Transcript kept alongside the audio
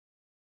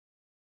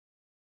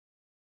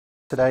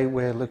Today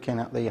we're looking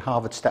at the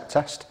Harvard Step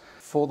Test.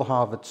 For the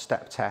Harvard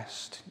Step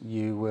Test,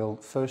 you will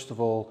first of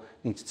all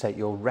need to take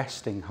your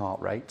resting heart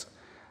rate,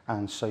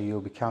 and so you'll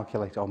be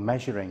calculating or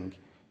measuring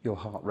your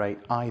heart rate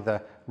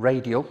either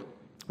radial,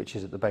 which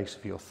is at the base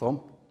of your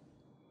thumb,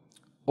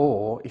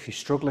 or if you're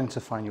struggling to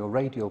find your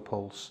radial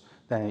pulse,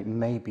 then it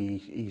may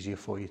be easier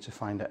for you to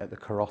find it at the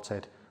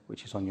carotid,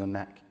 which is on your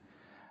neck.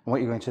 And what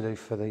you're going to do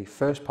for the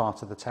first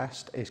part of the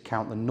test is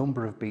count the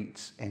number of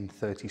beats in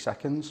 30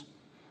 seconds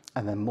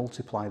and then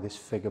multiply this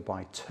figure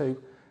by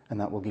 2, and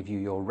that will give you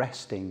your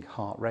resting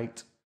heart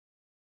rate.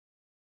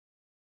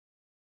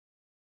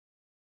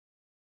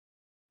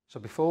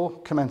 So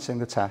before commencing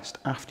the test,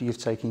 after you've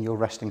taken your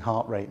resting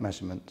heart rate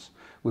measurements,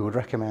 we would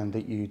recommend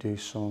that you do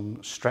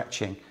some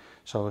stretching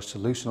so as to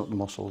loosen up the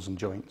muscles and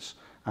joints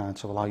and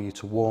to allow you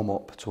to warm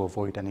up to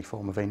avoid any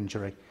form of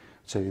injury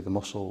to the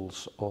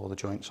muscles or the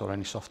joints or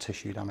any soft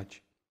tissue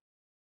damage.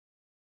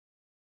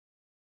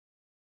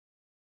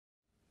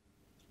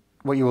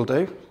 What you will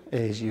do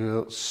is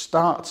you'll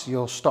start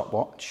your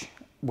stopwatch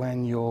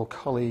when your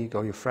colleague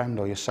or your friend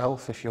or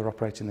yourself, if you're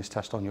operating this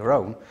test on your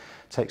own,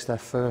 takes their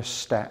first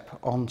step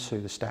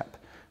onto the step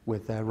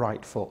with their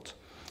right foot.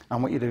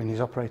 And what you're doing is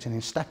operating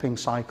in stepping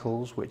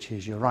cycles, which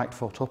is your right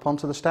foot up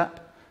onto the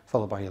step,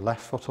 followed by your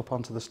left foot up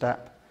onto the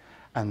step,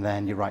 and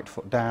then your right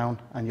foot down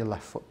and your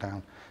left foot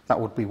down. That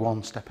would be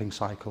one stepping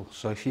cycle.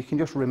 So if you can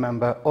just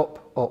remember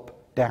up,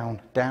 up,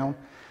 down, down,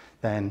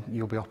 then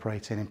you'll be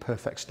operating in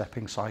perfect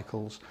stepping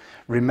cycles,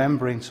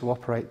 remembering to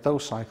operate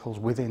those cycles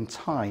within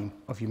time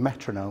of your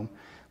metronome,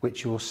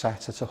 which you will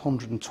set at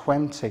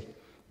 120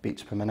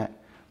 beats per minute,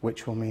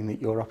 which will mean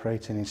that you're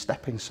operating in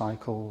stepping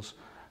cycles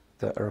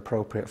that are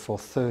appropriate for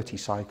 30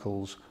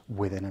 cycles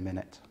within a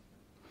minute.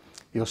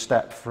 You'll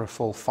step for a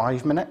full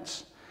 5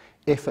 minutes.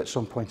 If at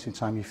some point in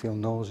time you feel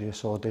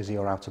nauseous or dizzy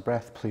or out of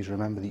breath, please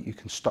remember that you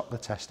can stop the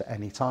test at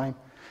any time.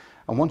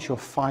 And once your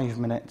 5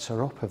 minutes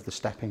are up of the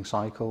stepping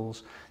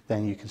cycles,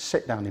 then you can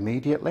sit down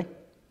immediately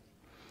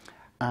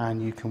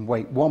and you can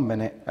wait 1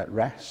 minute at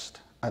rest.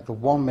 At the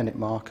 1 minute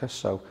marker,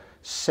 so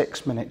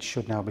 6 minutes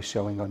should now be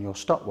showing on your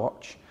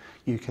stopwatch,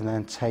 you can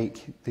then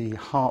take the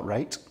heart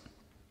rate,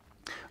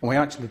 and what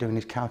you're actually doing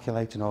is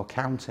calculating or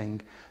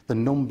counting the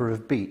number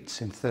of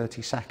beats in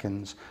 30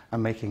 seconds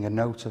and making a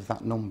note of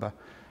that number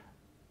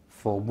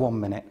for 1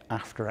 minute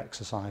after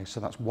exercise. So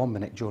that's 1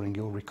 minute during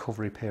your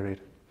recovery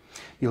period.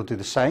 You'll do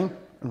the same,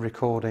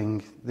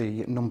 recording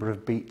the number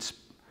of beats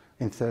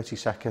in 30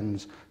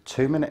 seconds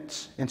 2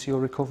 minutes into your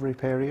recovery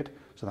period.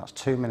 So that's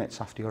 2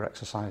 minutes after your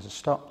exercise has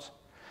stopped.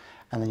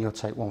 And then you'll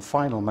take one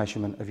final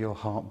measurement of your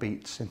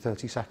heartbeats in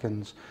 30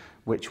 seconds,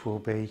 which will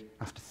be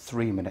after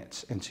 3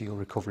 minutes into your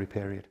recovery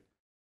period.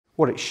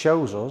 What it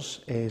shows us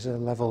is a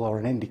level or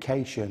an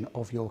indication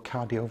of your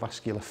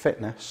cardiovascular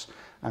fitness,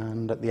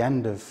 and at the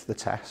end of the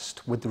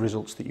test, with the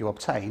results that you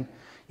obtain,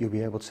 you'll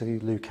be able to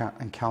look at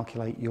and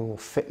calculate your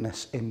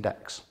fitness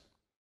index.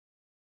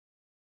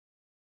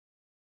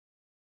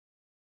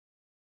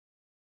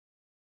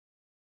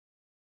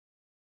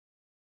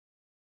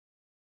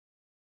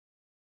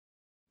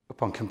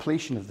 Upon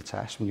completion of the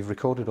test, when you've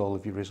recorded all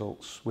of your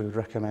results, we would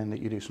recommend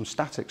that you do some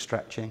static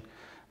stretching.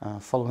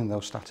 Following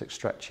those static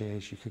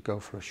stretches, you could go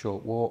for a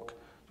short walk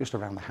just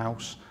around the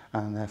house,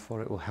 and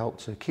therefore it will help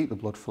to keep the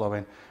blood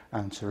flowing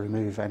and to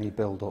remove any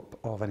build-up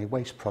of any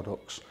waste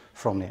products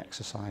from the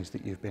exercise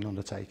that you've been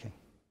undertaking.